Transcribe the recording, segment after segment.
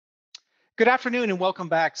Good afternoon and welcome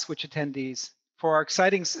back, Switch attendees, for our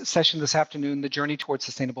exciting session this afternoon, The Journey Towards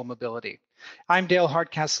Sustainable Mobility. I'm Dale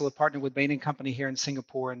Hardcastle, a partner with Bain & Company here in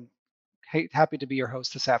Singapore, and happy to be your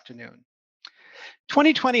host this afternoon.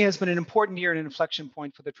 2020 has been an important year and an inflection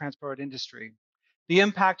point for the transport industry. The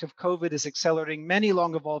impact of COVID is accelerating many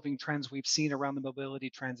long-evolving trends we've seen around the mobility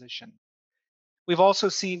transition. We've also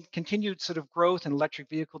seen continued growth in electric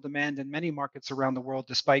vehicle demand in many markets around the world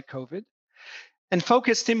despite COVID, and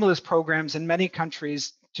focused stimulus programs in many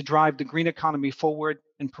countries to drive the green economy forward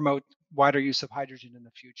and promote wider use of hydrogen in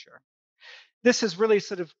the future. This has really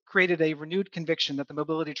created a renewed conviction that the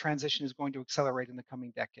mobility transition is going to accelerate in the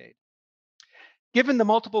coming decade. Given the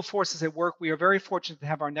multiple forces at work, we are very fortunate to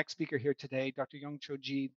have our next speaker here today, Dr. Young-Cho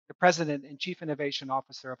Ji, the President and Chief Innovation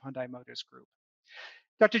Officer of Hyundai Motors Group.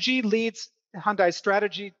 Dr. Ji leads Hyundai's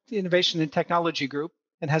Strategy, Innovation, and Technology Group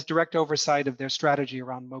and has direct oversight of their strategy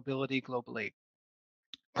around mobility globally.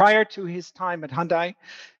 Prior to his time at Hyundai,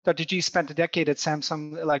 Dr. Ji spent a decade at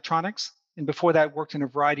Samsung Electronics, and before that worked in a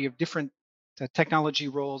variety of different technology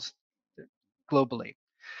roles globally.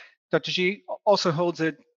 Dr. Ji also holds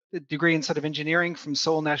a degree in engineering from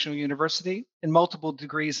Seoul National University and multiple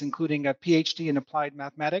degrees, including a PhD in applied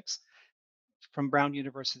mathematics from Brown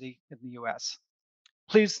University in the US.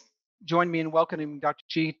 Please join me in welcoming Dr.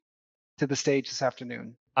 Ji to the stage this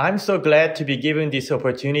afternoon. I'm so glad to be given this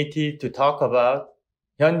opportunity to talk about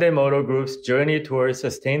Hyundai Motor Group's journey towards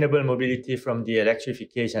sustainable mobility from the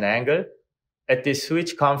electrification angle at this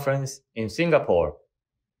Switch conference in Singapore.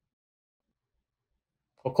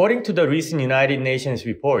 According to the recent United Nations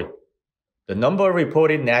report, the number of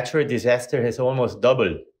reported natural disasters has almost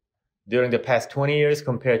doubled during the past 20 years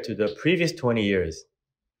compared to the previous 20 years.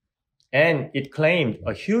 And it claimed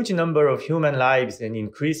a huge number of human lives and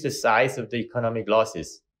increased the size of the economic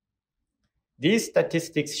losses. These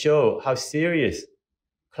statistics show how serious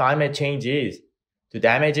climate change is to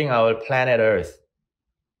damaging our planet Earth.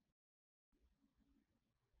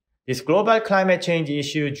 This global climate change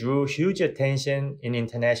issue drew huge attention in the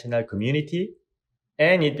international community,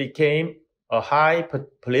 and it became a high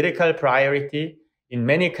political priority in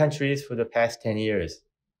many countries for the past 10 years.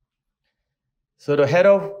 So the head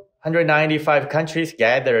of 195 countries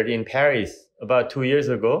gathered in Paris about 2 years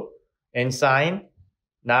ago and signed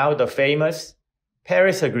now the famous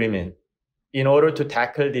Paris Agreement in order to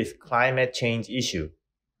tackle this climate change issue.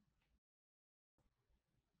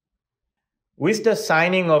 With the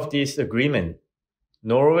signing of this agreement,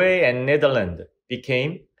 Norway and Netherlands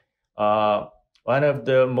became one of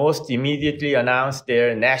the most immediately announced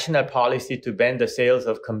their national policy to ban the sales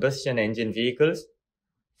of combustion engine vehicles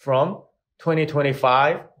from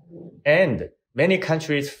 2025, and many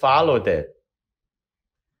countries followed that.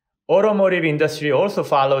 Automotive industry also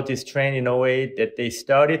followed this trend in a way that they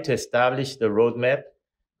started to establish the roadmap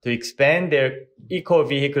to expand their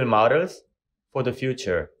eco-vehicle models for the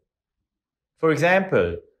future. For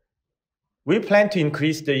example, we plan to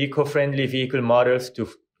increase the eco-friendly vehicle models to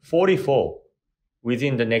 44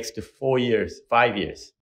 within the next 5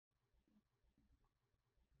 years.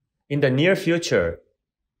 In the near future,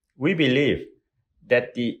 we believe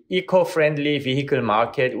that the eco-friendly vehicle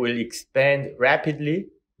market will expand rapidly,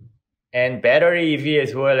 and battery EV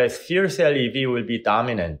as well as fuel cell EV will be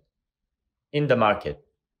dominant in the market.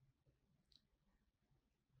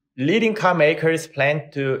 Leading car makers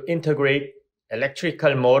plan to integrate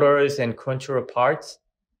electrical motors and control parts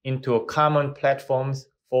into common platforms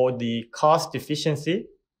for the cost efficiency,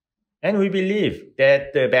 and we believe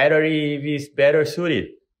that the battery EV is better suited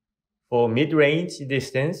for mid-range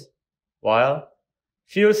distance, while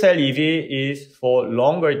fuel cell EV is for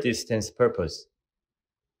longer distance purpose.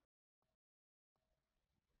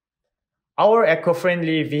 Our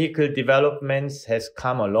eco-friendly vehicle developments has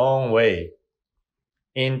come a long way.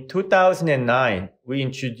 In 2009, we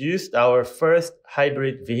introduced our first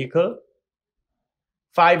hybrid vehicle.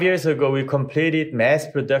 5 years ago, we completed mass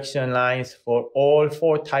production lines for all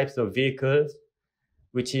 4 types of vehicles,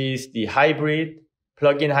 which is the hybrid,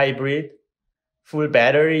 plug-in hybrid, full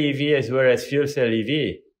battery EV, as well as fuel cell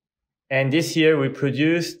EV. And this year, we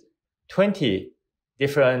produced 20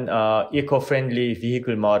 different eco-friendly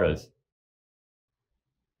vehicle models.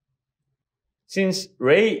 Since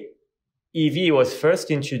Ray EV was first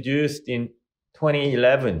introduced in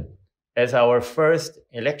 2011 as our first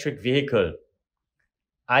electric vehicle,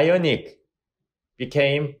 Ioniq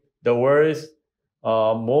became the world's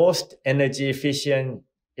most energy efficient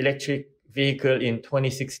electric vehicle in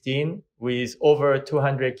 2016 with over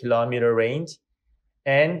 200 kilometer range.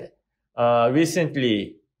 And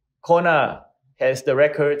recently, Kona has the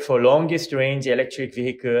record for longest range electric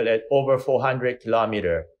vehicle at over 400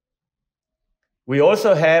 kilometers. We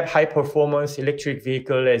also have high-performance electric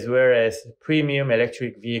vehicle as well as premium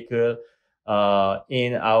electric vehicle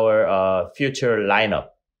in our future lineup.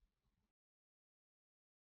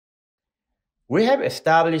 We have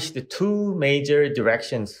established two major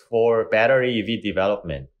directions for battery EV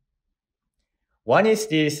development. One is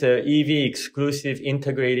this EV exclusive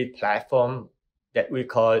integrated platform that we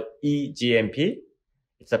call eGMP.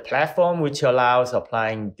 It's a platform which allows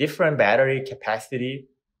applying different battery capacity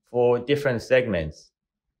for different segments.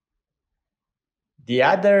 The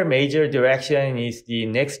other major direction is the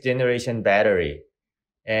next generation battery.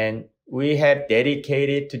 And we have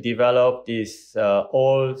dedicated to develop this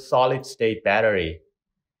all solid state battery.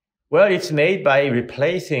 Well, it's made by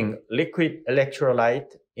replacing liquid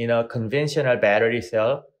electrolyte in a conventional battery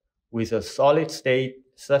cell with a solid state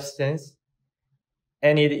substance.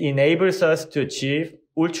 And it enables us to achieve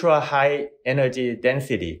ultra high energy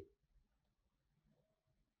density.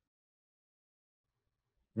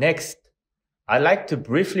 Next, I'd like to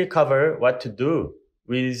briefly cover what to do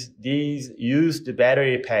with these used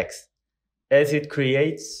battery packs, as it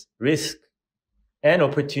creates risk and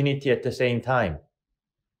opportunity at the same time.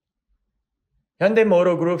 Hyundai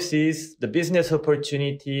Motor Group sees the business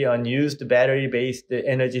opportunity on used battery-based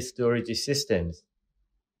energy storage systems.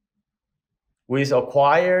 With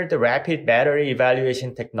acquired rapid battery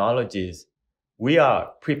evaluation technologies, we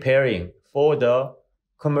are preparing for the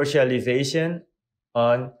commercialization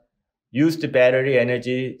on used battery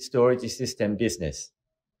energy storage system business.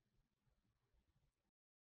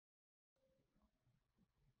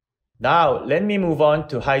 Now, let me move on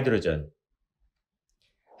to hydrogen.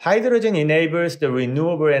 Hydrogen enables the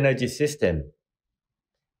renewable energy system.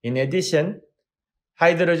 In addition,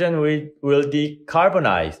 hydrogen will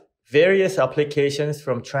decarbonize various applications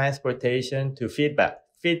from transportation to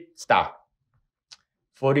feedstock.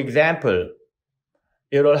 For example,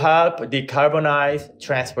 it will help decarbonize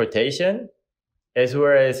transportation as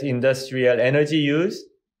well as industrial energy use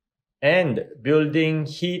and building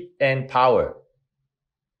heat and power.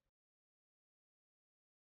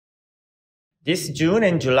 This June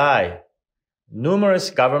and July,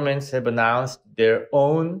 numerous governments have announced their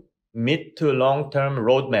own mid to long-term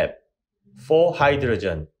roadmap for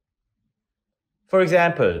hydrogen. For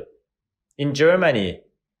example, in Germany,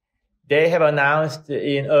 they have announced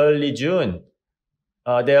in early June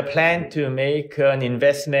their plan to make an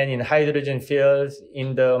investment in hydrogen fields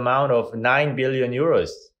in the amount of 9 billion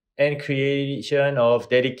euros and creation of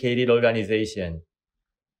dedicated organization.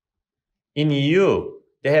 In EU,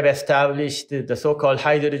 they have established the so-called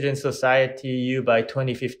Hydrogen Society EU by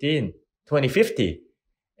 2050,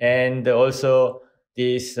 and also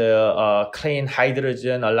this Clean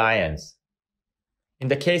Hydrogen Alliance. In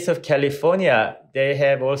the case of California, they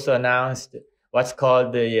have also announced what's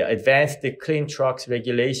called the Advanced Clean Trucks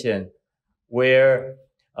Regulation, where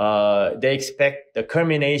they expect the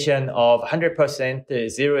culmination of 100%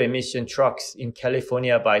 zero-emission trucks in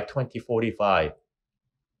California by 2045.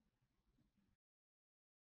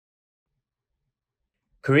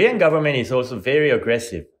 Korean government is also very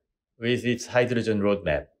aggressive with its hydrogen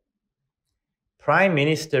roadmap. Prime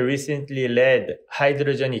Minister recently led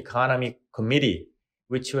Hydrogen Economy Committee,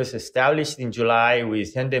 which was established in July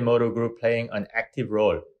with Hyundai Motor Group playing an active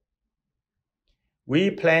role.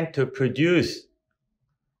 We plan to produce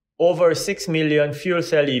over 6 million fuel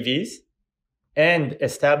cell EVs and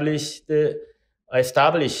establish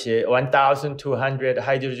 1,200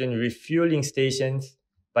 hydrogen refueling stations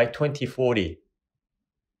by 2040.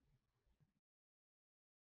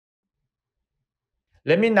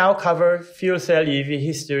 Let me now cover fuel cell EV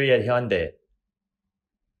history at Hyundai.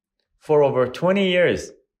 For over 20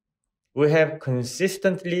 years, we have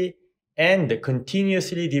consistently and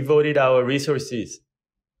continuously devoted our resources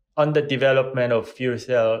on the development of fuel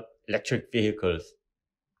cell electric vehicles.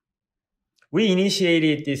 We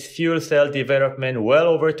initiated this fuel cell development well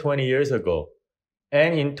over 20 years ago.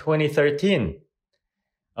 And in 2013,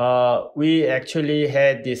 we actually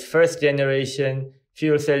had this first generation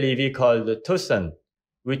fuel cell EV called the Tucson,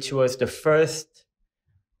 which was the first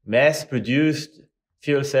mass-produced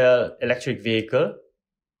fuel cell electric vehicle.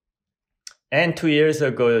 And 2 years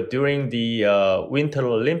ago, during the Winter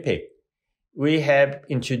Olympic, we have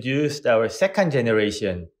introduced our second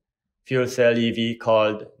generation fuel cell EV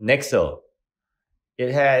called Nexo.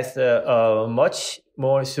 It has a much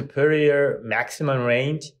more superior maximum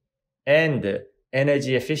range and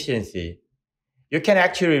energy efficiency. You can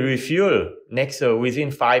actually refuel Nexo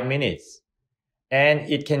within 5 minutes. And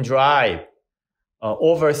it can drive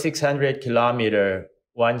over 600 kilometers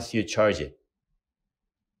once you charge it.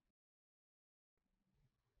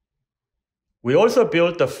 We also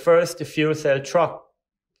built the first fuel cell truck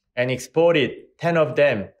and exported 10 of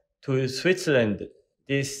them to Switzerland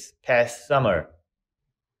this past summer.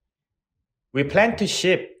 We plan to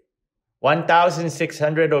ship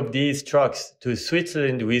 1,600 of these trucks to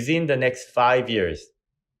Switzerland within the next 5 years.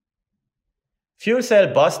 Fuel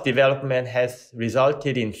cell bus development has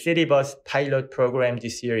resulted in city bus pilot program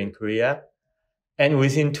this year in Korea. And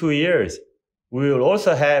within 2 years, we will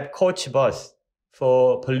also have coach bus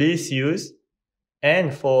for police use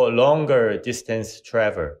and for longer distance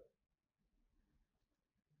travel.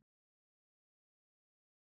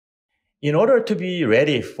 In order to be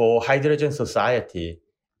ready for hydrogen society,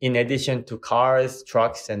 in addition to cars,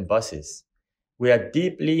 trucks, and buses, we are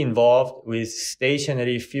deeply involved with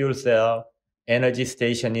stationary fuel cell, energy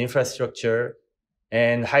station infrastructure,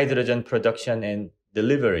 and hydrogen production and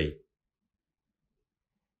delivery.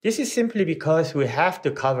 This is simply because we have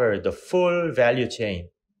to cover the full value chain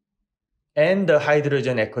and the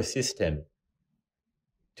hydrogen ecosystem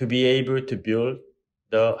to be able to build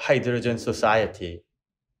the hydrogen society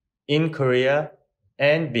in Korea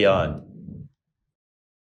and beyond.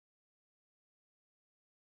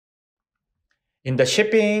 In the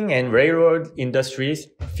shipping and railroad industries,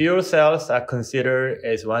 fuel cells are considered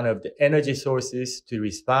as one of the energy sources to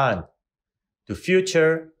respond to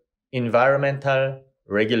future environmental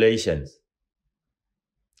regulations.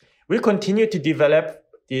 We continue to develop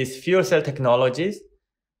these fuel cell technologies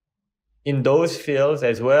in those fields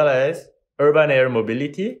as well as urban air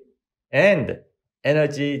mobility and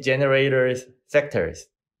energy generators sectors.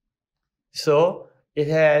 So it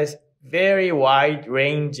has very wide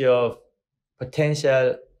range of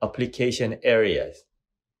potential application areas.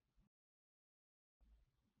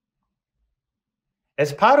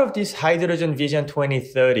 As part of this Hydrogen Vision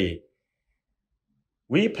 2030,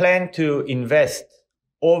 we plan to invest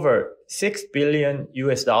over $6 billion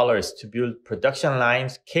to build production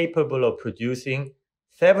lines capable of producing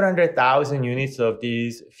 700,000 units of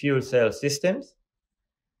these fuel cell systems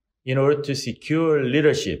in order to secure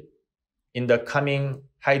leadership in the coming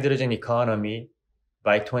hydrogen economy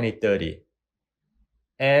by 2030.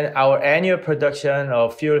 And our annual production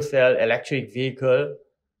of fuel cell electric vehicle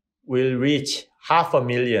will reach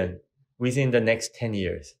 500,000 within the next 10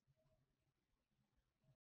 years.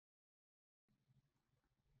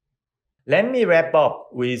 Let me wrap up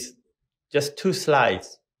with just 2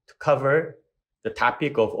 slides to cover the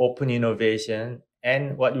topic of open innovation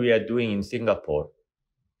and what we are doing in Singapore.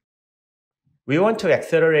 We want to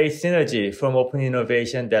accelerate synergy from open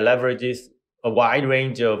innovation that leverages a wide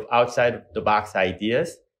range of outside-the-box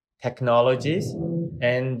ideas, technologies,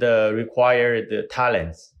 and required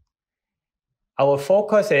talents. Our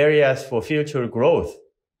focus areas for future growth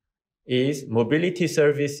is mobility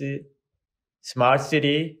services, smart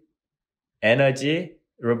city, energy,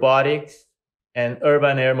 robotics, and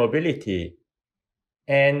urban air mobility.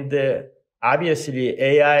 And obviously,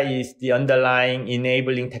 AI is the underlying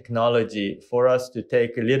enabling technology for us to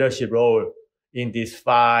take a leadership role in these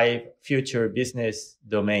 5 future business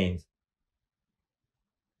domains.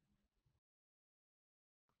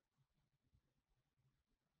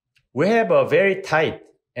 We have a very tight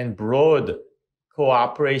and broad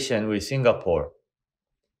cooperation with Singapore.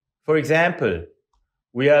 For example,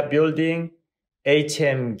 we are building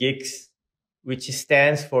HMGICS, which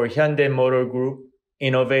stands for Hyundai Motor Group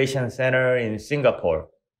Innovation Center in Singapore,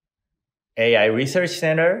 AI Research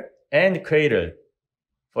Center, and Cradle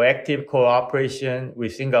for active cooperation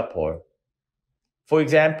with Singapore. For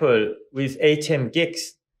example, with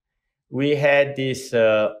HMGICS, we had this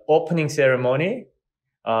opening ceremony.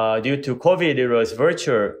 Due to COVID, it was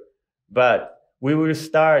virtual, but we will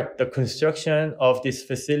start the construction of this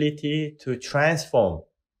facility to transform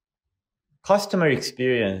customer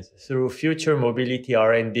experience through future mobility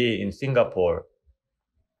R&D in Singapore.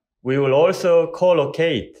 We will also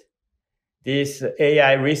co-locate this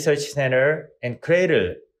AI Research Center and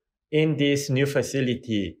Cradle in this new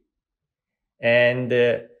facility. And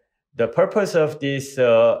the purpose of this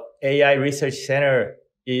AI Research Center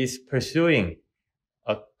is pursuing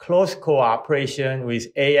a close cooperation with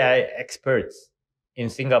AI experts in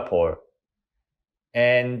Singapore.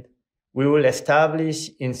 And we will establish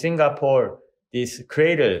in Singapore this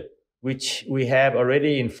Cradle, which we have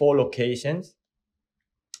already in 4 locations,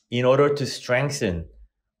 in order to strengthen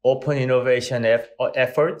open innovation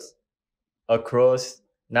efforts across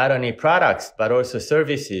not only products, but also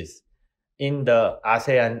services in the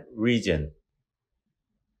ASEAN region.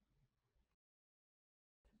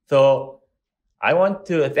 So I want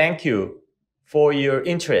to thank you for your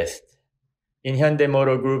interest in Hyundai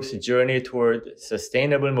Motor Group's journey toward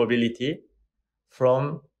sustainable mobility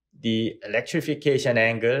from the electrification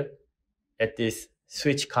angle at this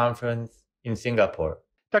Switch conference in Singapore.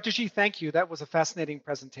 Dr. G, thank you. That was a fascinating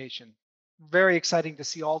presentation. Very exciting to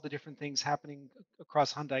see all the different things happening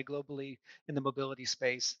across Hyundai globally in the mobility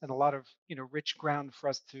space, and a lot of rich ground for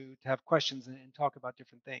us to have questions and talk about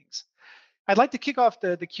different things. I'd like to kick off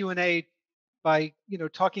the Q&A by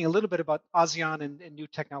talking a little bit about ASEAN and new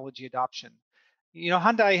technology adoption.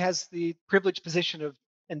 Hyundai has the privileged position of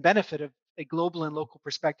and benefit of a global and local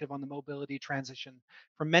perspective on the mobility transition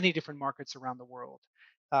for many different markets around the world.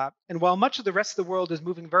 And while much of the rest of the world is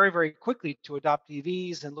moving very, very quickly to adopt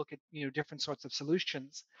EVs and look at different sorts of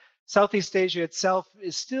solutions, Southeast Asia itself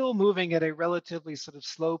is still moving at a relatively sort of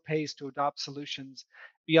slow pace to adopt solutions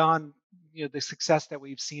beyond the success that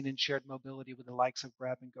we've seen in shared mobility with the likes of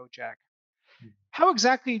Grab and Gojek. How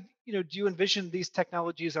exactly do you envision these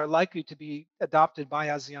technologies are likely to be adopted by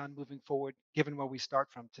ASEAN moving forward, given where we start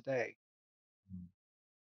from today?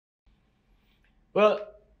 Well,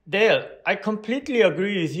 Dale, I completely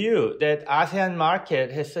agree with you that ASEAN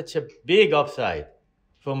market has such a big upside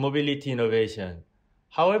for mobility innovation.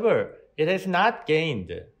 However, it has not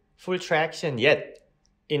gained full traction yet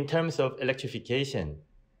in terms of electrification.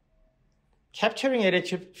 Capturing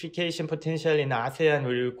electrification potential in ASEAN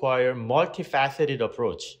will require multifaceted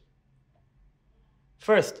approach.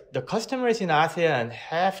 First, the customers in ASEAN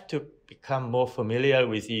have to become more familiar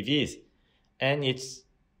with EVs and its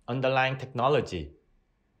underlying technology.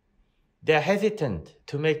 They're hesitant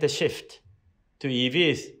to make the shift to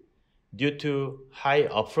EVs due to high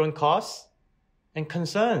upfront costs and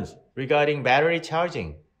concerns regarding battery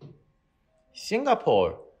charging.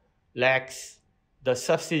 Singapore lacks the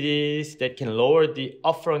subsidies that can lower the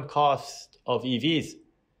upfront cost of EVs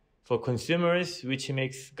for consumers, which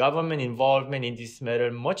makes government involvement in this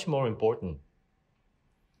matter much more important.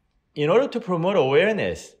 In order to promote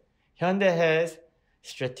awareness, Hyundai has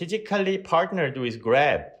strategically partnered with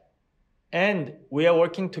Grab, and we are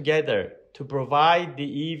working together to provide the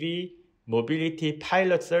EV mobility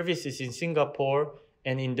pilot services in Singapore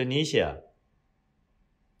and Indonesia.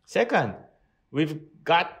 Second, we've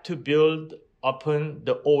got to build upon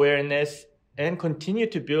the awareness and continue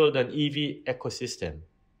to build an EV ecosystem.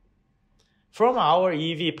 From our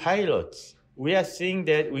EV pilots, we are seeing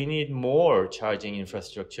that we need more charging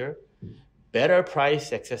infrastructure, better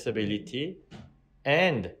price accessibility,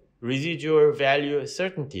 and residual value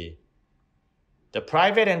certainty. The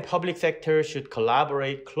private and public sector should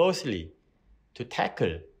collaborate closely to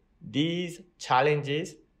tackle these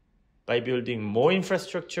challenges by building more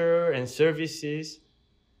infrastructure and services,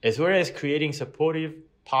 as well as creating supportive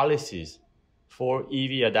policies for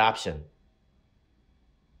EV adoption.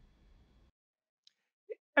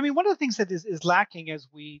 I mean, one of the things that is lacking as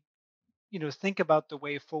we think about the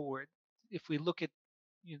way forward, if we look at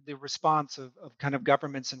the response of kind of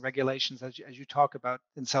governments and regulations as you talk about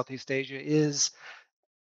in Southeast Asia, is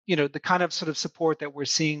the kind of sort of support that we're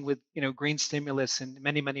seeing with green stimulus in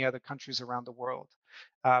many other countries around the world.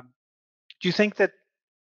 Do you think that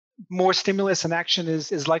more stimulus and action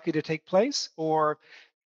is likely to take place, or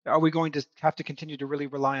are we going to have to continue to really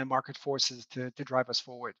rely on market forces to drive us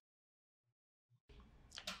forward?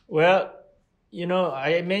 Well,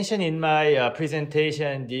 I mentioned in my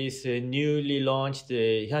presentation this newly launched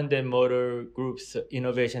Hyundai Motor Group's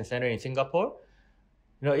Innovation Center in Singapore.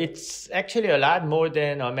 It's actually a lot more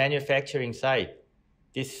than a manufacturing site.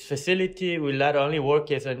 This facility will not only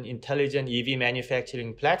work as an intelligent EV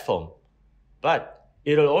manufacturing platform, but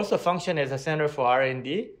it'll also function as a center for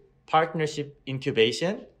R&D, partnership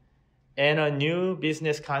incubation, and a new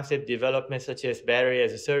business concept development such as battery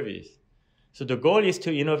as a service. So the goal is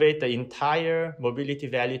to innovate the entire mobility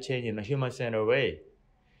value chain in a human-centered way.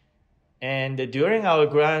 And during our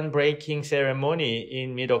groundbreaking ceremony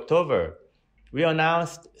in mid-October, we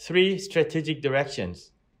announced 3 strategic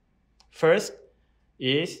directions. First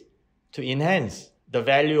is to enhance the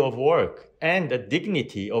value of work and the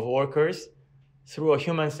dignity of workers through a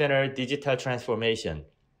human-centered digital transformation.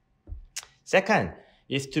 Second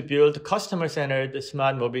is to build customer-centered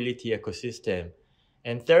smart mobility ecosystem.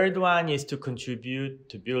 And third one is to contribute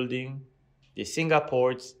to building the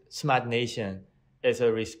Singapore's smart nation as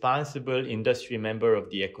a responsible industry member of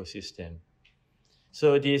the ecosystem.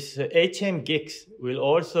 So this HM Geeks will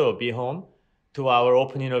also be home to our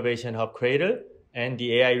Open Innovation Hub Cradle and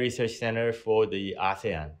the AI Research Center for the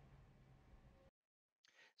ASEAN.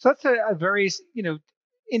 So that's a very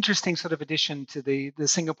interesting sort of addition to the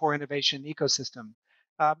Singapore innovation ecosystem.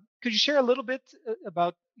 Could you share a little bit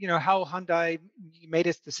about how Hyundai made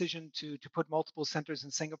its decision to put multiple centers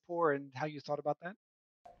in Singapore and how you thought about that?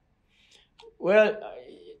 Well,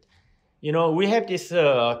 We have this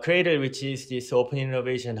cradle, which is this open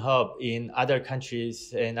innovation hub in other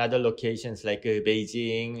countries and other locations like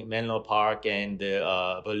Beijing, Menlo Park, and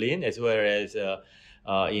Berlin, as well as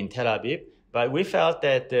in Tel Aviv. But we felt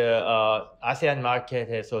that the ASEAN market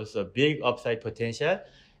has also big upside potential,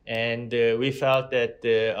 and we felt that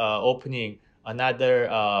opening another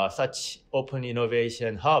such open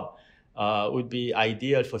innovation hub would be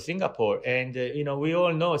ideal for Singapore. And we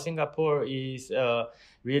all know Singapore is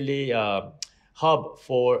really hub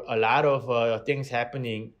for a lot of things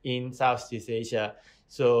happening in Southeast Asia.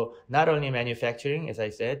 So not only manufacturing, as I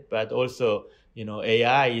said, but also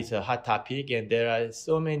AI is a hot topic, and there are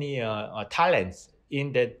so many talents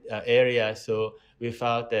in that area. So we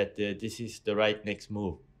felt that this is the right next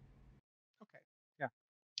move. Okay,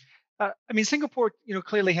 yeah. I mean, Singapore,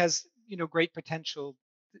 clearly has, great potential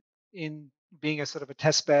in being a sort of a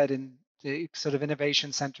test bed and the sort of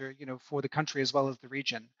innovation center, for the country as well as the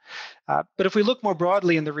region. But if we look more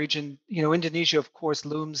broadly in the region, Indonesia, of course,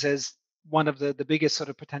 looms as one of the biggest sort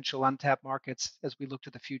of potential untapped markets as we look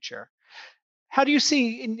to the future. How do you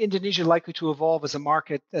see Indonesia likely to evolve as a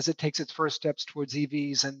market as it takes its first steps towards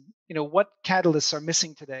EVs? And what catalysts are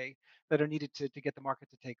missing today that are needed to get the market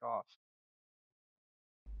to take off?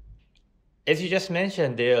 As you just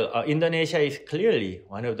mentioned, Dale, Indonesia is clearly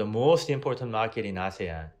one of the most important markets in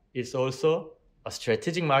ASEAN. It's also a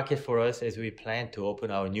strategic market for us as we plan to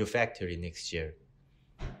open our new factory next year.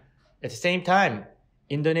 At the same time,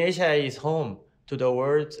 Indonesia is home to the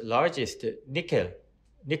world's largest nickel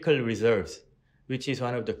reserves, which is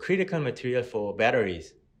one of the critical materials for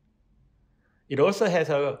batteries. It also has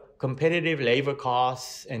a competitive labor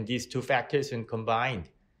costs, and these two factors when combined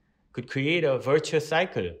could create a virtuous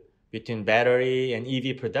cycle between battery and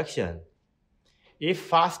EV production. If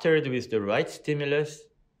fostered with the right stimulus,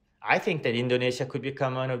 I think that Indonesia could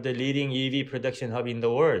become one of the leading EV production hub in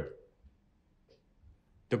the world.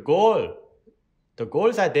 The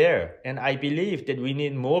goals are there, and I believe that we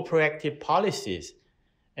need more proactive policies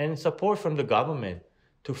and support from the government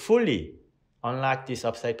to fully unlock this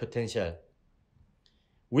upside potential.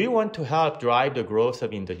 We want to help drive the growth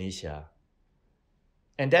of Indonesia.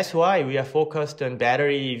 And that's why we are focused on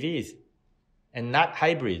battery EVs and not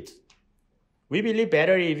hybrids. We believe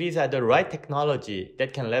battery EVs are the right technology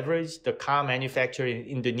that can leverage the car manufacturer in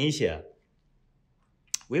Indonesia.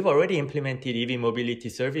 We've already implemented EV mobility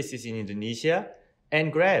services in Indonesia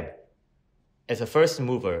and Grab as a first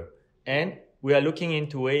mover. And we are looking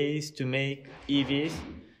into ways to make EVs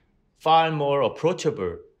far more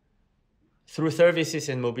approachable through services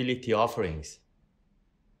and mobility offerings.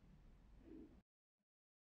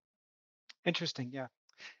 Interesting, yeah.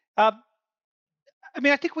 I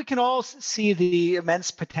mean, I think we can all see the immense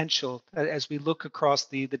potential as we look across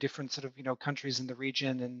the different sort of countries in the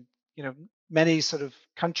region, and many sort of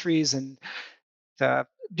countries and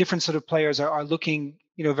different sort of players are looking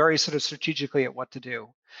very sort of strategically at what to do.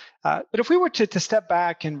 But if we were to step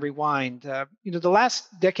back and rewind, the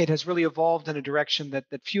last decade has really evolved in a direction that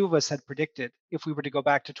few of us had predicted if we were to go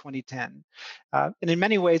back to 2010. And in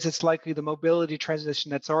many ways, it's likely the mobility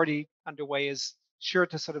transition that's already underway is sure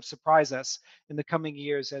to sort of surprise us in the coming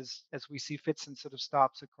years as we see fits and sort of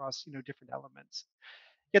stops across different elements.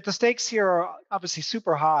 Yet the stakes here are obviously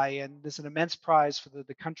super high, and there's an immense prize for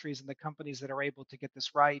the countries and the companies that are able to get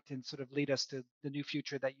this right and sort of lead us to the new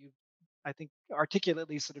future that you, I think,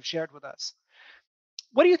 articulately sort of shared with us.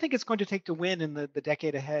 What do you think it's going to take to win in the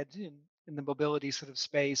decade ahead in the mobility sort of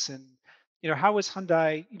space? And how is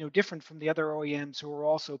Hyundai different from the other OEMs who are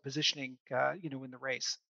also positioning in the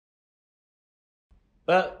race?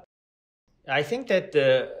 Well, I think that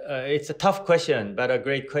it's a tough question, but a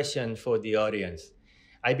great question for the audience.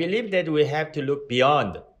 I believe that we have to look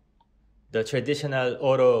beyond the traditional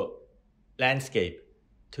auto landscape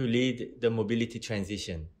to lead the mobility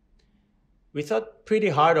transition. We thought pretty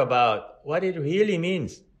hard about what it really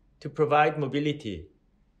means to provide mobility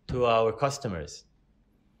to our customers.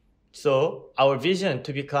 So our vision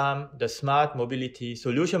to become the smart mobility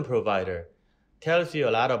solution provider tells you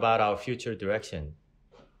a lot about our future direction.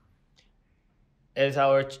 As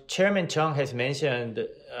our Chairman Chung has mentioned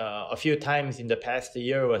a few times in the past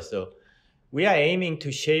year or so, we are aiming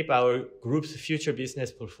to shape our group's future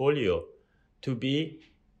business portfolio to be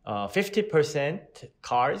 50%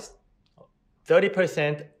 cars,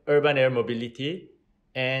 30% urban air mobility,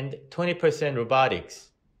 and 20%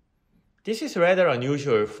 robotics. This is rather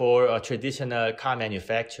unusual for a traditional car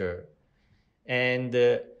manufacturer. And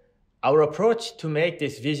our approach to make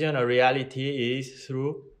this vision a reality is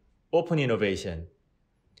through open innovation.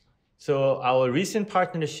 So our recent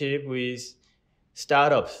partnership with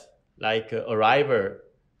startups like Arriver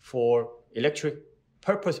for electric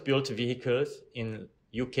purpose-built vehicles in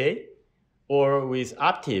UK, or with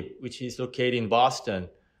Optiv, which is located in Boston,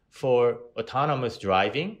 for autonomous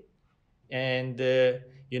driving. And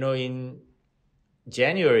in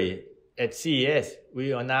January at CES,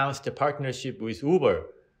 we announced a partnership with Uber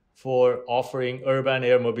for offering urban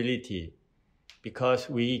air mobility, because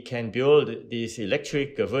we can build these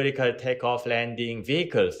electric vertical takeoff landing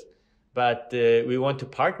vehicles, but we want to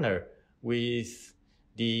partner with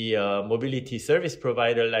the mobility service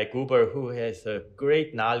provider like Uber, who has a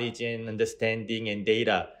great knowledge and understanding and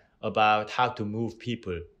data about how to move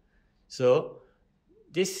people. So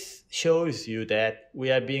this shows you that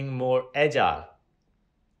we are being more agile,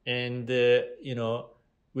 and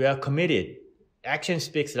we are committed. Action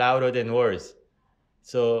speaks louder than words.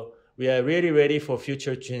 So we are really ready for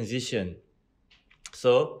future transition.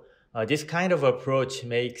 So this kind of approach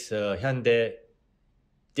makes Hyundai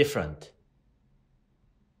different.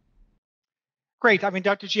 Great. I mean,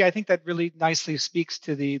 Dr. G, I think that really nicely speaks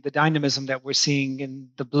to the dynamism that we're seeing in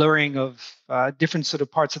the blurring of different sort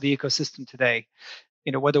of parts of the ecosystem today.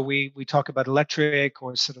 Whether we talk about electric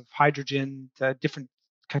or sort of hydrogen, different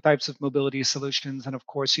types of mobility solutions, and of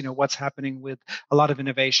course, what's happening with a lot of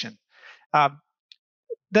innovation.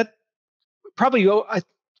 That probably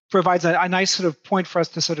provides a nice sort of point for us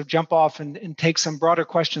to sort of jump off and take some broader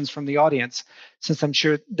questions from the audience, since I'm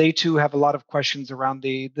sure they too have a lot of questions around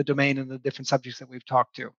the domain and the different subjects that we've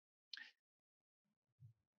talked to.